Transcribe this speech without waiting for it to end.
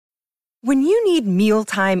When you need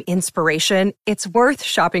mealtime inspiration, it's worth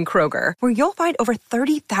shopping Kroger, where you'll find over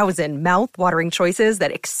 30,000 mouth-watering choices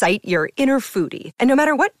that excite your inner foodie. And no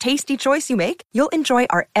matter what tasty choice you make, you'll enjoy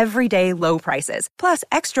our everyday low prices, plus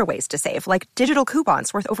extra ways to save, like digital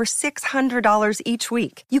coupons worth over $600 each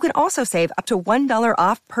week. You can also save up to $1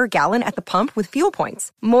 off per gallon at the pump with fuel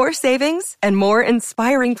points. More savings and more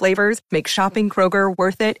inspiring flavors make shopping Kroger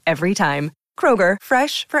worth it every time. Kroger,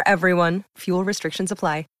 fresh for everyone. Fuel restrictions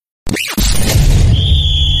apply.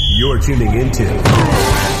 You're tuning into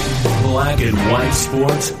Black and White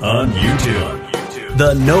Sports on YouTube.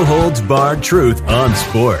 The no-holds-barred truth on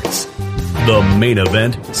sports. The main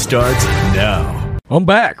event starts now. I'm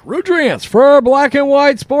back. Rudrance for Black and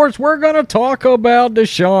White Sports. We're going to talk about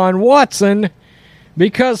Deshaun Watson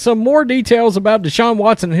because some more details about Deshaun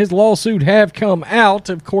Watson and his lawsuit have come out.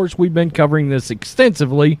 Of course, we've been covering this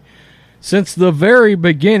extensively since the very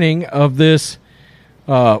beginning of this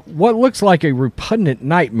what looks like a repugnant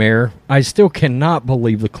nightmare. I still cannot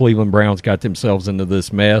believe the Cleveland Browns got themselves into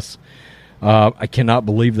this mess. I cannot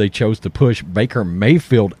believe they chose to push Baker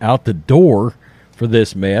Mayfield out the door for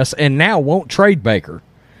this mess and now won't trade Baker.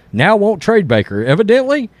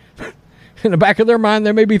 Evidently, in the back of their mind,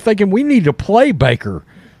 they may be thinking, we need to play Baker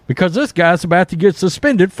because this guy's about to get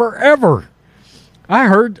suspended forever. I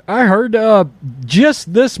heard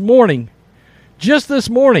just this morning,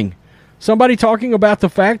 somebody talking about the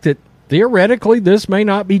fact that theoretically this may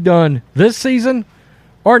not be done this season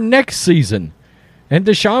or next season. And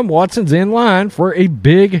Deshaun Watson's in line for a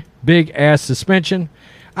big, big-ass suspension.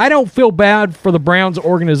 I don't feel bad for the Browns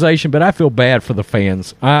organization, but I feel bad for the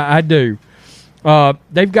fans. I do.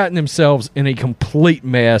 They've gotten themselves in a complete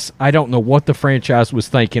mess. I don't know what the franchise was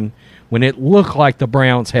thinking when it looked like the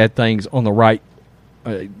Browns had things on the right,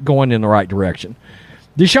 going in the right direction.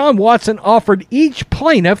 Deshaun Watson offered each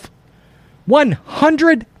plaintiff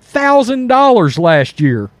 $100,000 last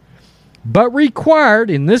year, but required,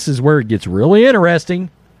 and this is where it gets really interesting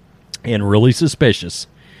and really suspicious,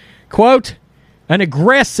 quote, an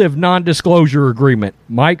aggressive non-disclosure agreement,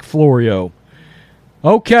 Mike Florio.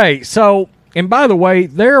 Okay, so, and by the way,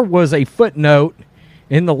 there was a footnote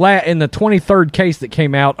in the 23rd case that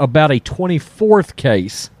came out about a 24th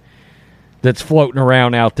case that's floating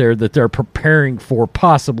around out there that they're preparing for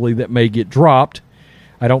possibly that may get dropped.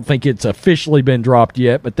 I don't think it's officially been dropped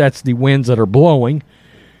yet, but that's the winds that are blowing.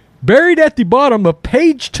 Buried at the bottom of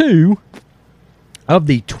page 2 of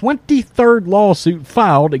the 23rd lawsuit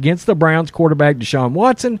filed against the Browns quarterback Deshaun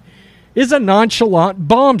Watson is a nonchalant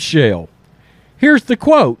bombshell. Here's the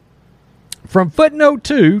quote. From footnote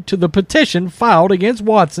 2 to the petition filed against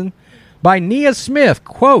Watson by Nia Smith,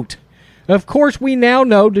 quote, of course, we now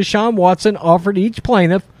know Deshaun Watson offered each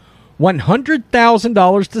plaintiff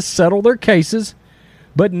 $100,000 to settle their cases,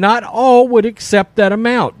 but not all would accept that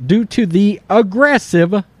amount due to the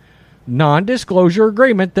aggressive non-disclosure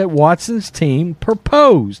agreement that Watson's team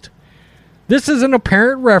proposed. This is an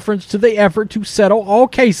apparent reference to the effort to settle all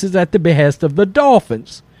cases at the behest of the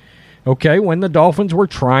Dolphins. Okay, when the Dolphins were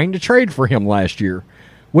trying to trade for him last year,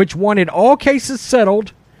 which wanted all cases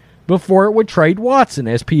settled before it would trade Watson.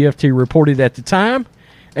 As PFT reported at the time,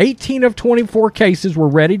 18 of 24 cases were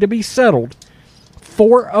ready to be settled.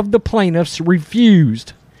 4 of the plaintiffs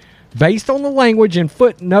refused. Based on the language in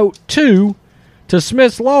footnote 2 to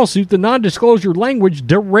Smith's lawsuit, the non-disclosure language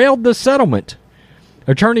derailed the settlement.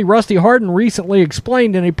 Attorney Rusty Hardin recently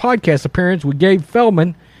explained in a podcast appearance with Gabe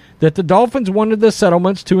Feldman that the Dolphins wanted the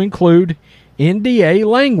settlements to include NDA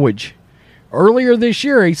language. Earlier this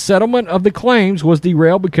year, a settlement of the claims was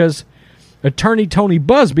derailed because attorney Tony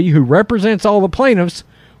Busby, who represents all the plaintiffs,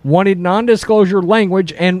 wanted non-disclosure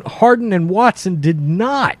language, and Hardin and Watson did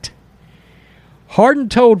not. Hardin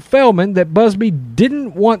told Feldman that Busby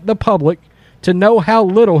didn't want the public to know how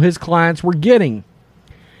little his clients were getting.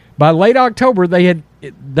 By late October, they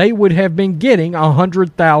would have been getting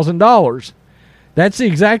 $100,000. That's the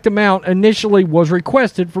exact amount initially was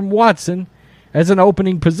requested from Watson as an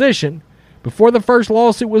opening position before the first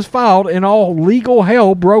lawsuit was filed and all legal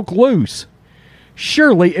hell broke loose.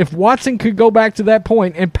 Surely, if Watson could go back to that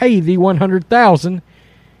point and pay the $100,000,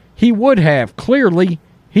 he would have. Clearly,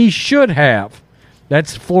 he should have.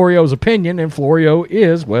 That's Florio's opinion, and Florio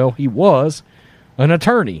he was an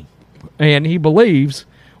attorney. And he believes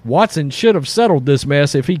Watson should have settled this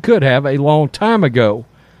mess if he could have a long time ago.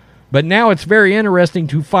 But now it's very interesting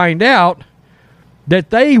to find out that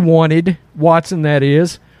they wanted, Watson that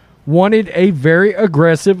is, wanted a very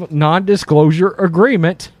aggressive non-disclosure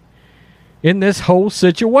agreement in this whole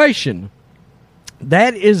situation.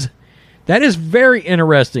 That is very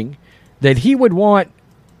interesting that he would want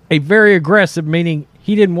a very aggressive, meaning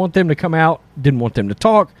he didn't want them to come out didn't want them to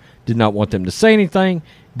talk, did not want them to say anything,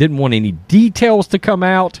 didn't want any details to come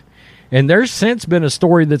out. And there's since been a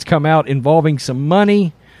story that's come out involving some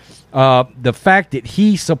money. The fact that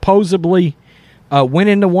he supposedly went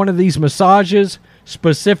into one of these massages,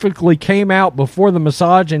 specifically came out before the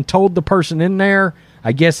massage and told the person in there,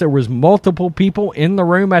 I guess there was multiple people in the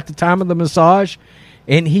room at the time of the massage,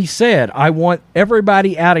 and he said, I want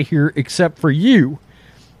everybody out of here except for you.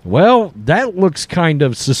 Well, that looks kind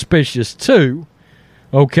of suspicious too.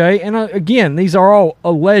 Okay, and again, these are all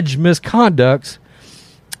alleged misconducts.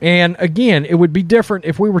 And again, it would be different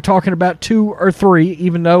if we were talking about 2 or 3,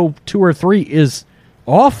 even though 2 or 3 is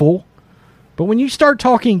awful. But when you start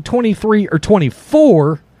talking 23 or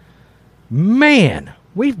 24, man,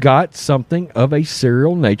 we've got something of a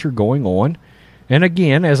serial nature going on. And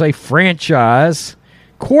again, as a franchise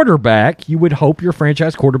quarterback, you would hope your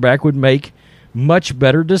franchise quarterback would make much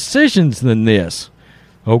better decisions than this.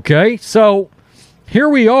 Okay, so here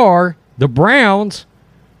we are. The Browns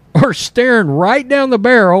are staring right down the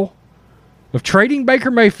barrel of trading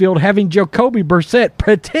Baker Mayfield, having Jacoby Brissett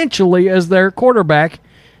potentially as their quarterback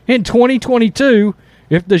in 2022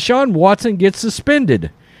 if Deshaun Watson gets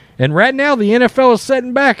suspended. And right now the NFL is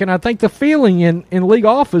sitting back, and I think the feeling in league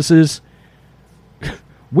office is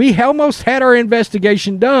we almost had our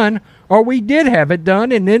investigation done, or we did have it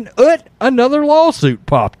done, and then another lawsuit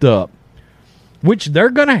popped up, which they're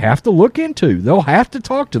going to have to look into. They'll have to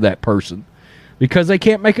talk to that person, because they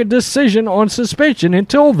can't make a decision on suspension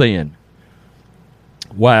until then.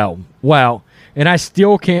 Wow. And I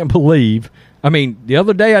still can't believe. I mean, the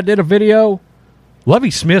other day I did a video.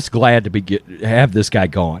 Lovie Smith's glad to have this guy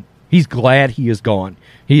gone. He's glad he is gone.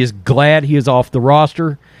 He is glad he is off the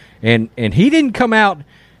roster. And he didn't come out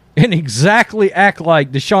and exactly act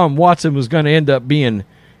like Deshaun Watson was going to end up being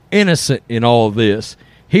innocent in all of this.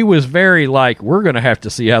 He was very like, we're going to have to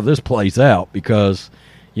see how this plays out, because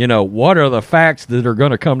what are the facts that are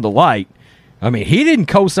going to come to light? I mean, he didn't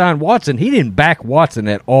co-sign Watson. He didn't back Watson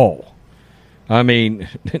at all. I mean,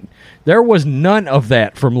 there was none of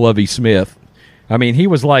that from Lovie Smith. I mean, he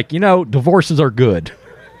was like, divorces are good.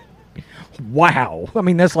 Wow. I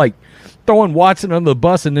mean, that's like throwing Watson under the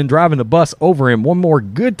bus and then driving the bus over him one more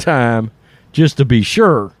good time just to be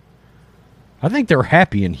sure. I think they're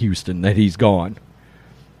happy in Houston that he's gone.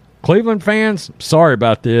 Cleveland fans, sorry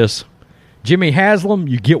about this. Jimmy Haslam,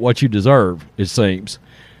 you get what you deserve, it seems.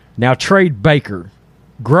 Now trade Baker.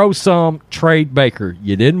 Grow some, trade Baker.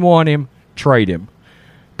 You didn't want him, trade him.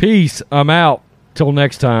 Peace. I'm out. Till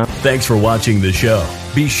next time. Thanks for watching the show.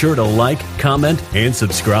 Be sure to like, comment, and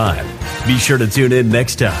subscribe. Be sure to tune in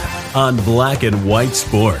next time on Black and White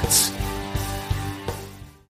Sports.